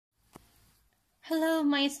Hello,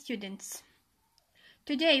 my students.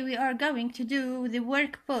 Today we are going to do the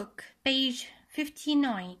workbook, page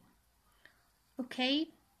 59. Okay,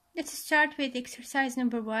 let's start with exercise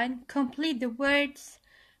number 1. Complete the words,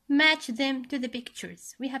 match them to the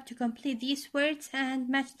pictures. We have to complete these words and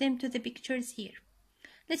match them to the pictures here.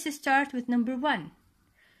 Let's start with number 1.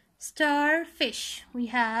 Starfish. We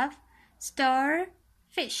have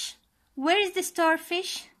starfish. Where is the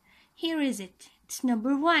starfish? Here is it. It's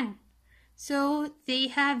number 1. So they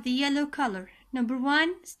have the yellow color. Number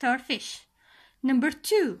 1, starfish. Number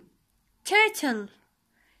 2, turtle.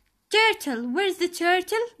 Turtle. Where's the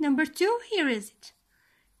turtle? Number 2, here is it.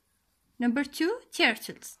 Number 2,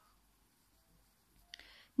 turtles.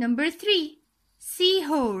 Number 3,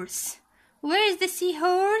 seahorse. Where is the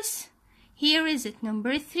seahorse? Here is it.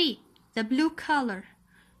 Number 3, the blue color.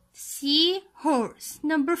 Seahorse.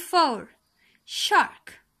 Number 4,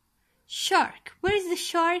 shark. Shark. Where is the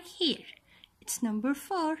shark? Here. It's number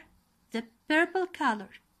 4, the purple color.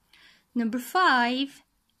 Number 5,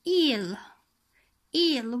 eel.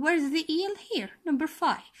 Eel. Where's the eel? Here. Number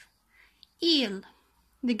 5. Eel,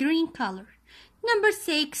 the green color. Number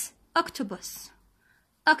 6, octopus.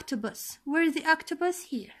 Octopus. Where is the octopus?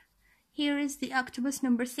 Here. Here is the octopus,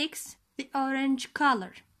 number 6, the orange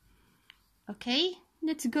color. Okay,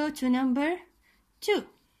 let's go to number 2.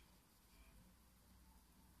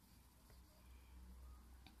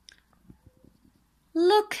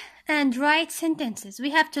 Look and write sentences.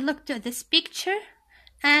 We have to look to this picture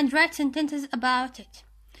and write sentences about it.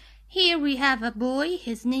 Here we have a boy.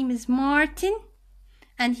 His name is Martin,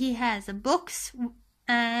 and he has a box,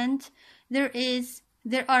 and there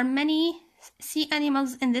are many sea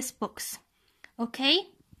animals in this box. Okay,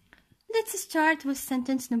 let's start with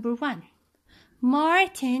sentence number 1.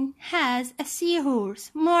 Martin has a seahorse.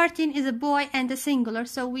 Martin is a boy and a singular,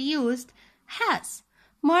 so we used has.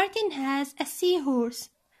 Martin has a seahorse.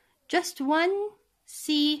 Just one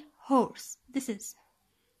seahorse. This is.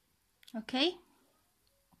 Okay.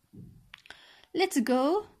 Let's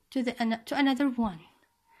go to another one.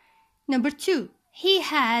 Number 2. He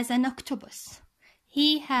has an octopus.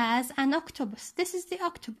 He has an octopus. This is the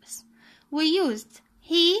octopus. We used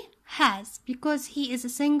he has because he is a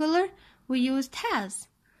singular. We used has.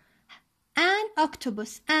 An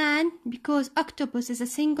octopus, and because octopus is a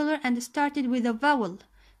singular and started with a vowel,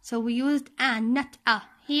 so we used an, not a.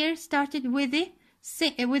 Here started with a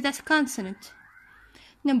consonant.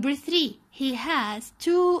 Number 3, he has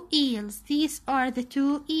 2 eels. These are the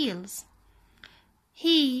 2 eels.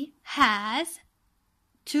 He has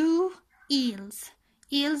 2 eels.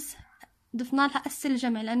 Eels ضفنا لها اس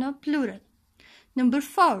الجمع لأنه plural. Number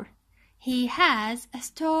 4, he has a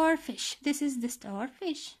starfish. This is the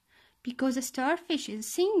starfish. Because a starfish is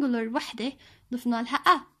singular وحدة ضفنا لها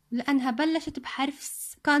a لأنها بلشت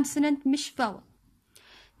بحرف consonant مش vowel.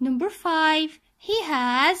 Number 5, he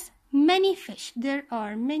has many fish. There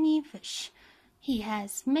are many fish. He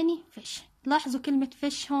has many fish. لاحظوا كلمة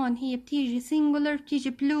fish هون هي بتيجي singular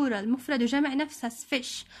بتيجي plural مفرد وجمع نفسها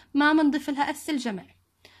fish ما منضيف لها اس الجمع.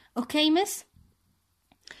 اوكي مس؟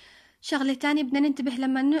 شغلة تانية بدنا ننتبه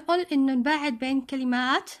لما نقول انه نباعد بين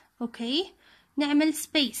كلمات. اوكي، نعمل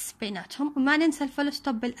space بيناتهم وما ننسى الفول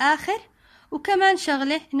ستوب بالاخر. وكمان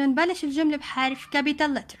شغلة انه نبلش الجملة بحرف capital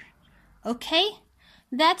letter. Okay,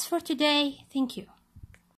 that's for today. Thank you.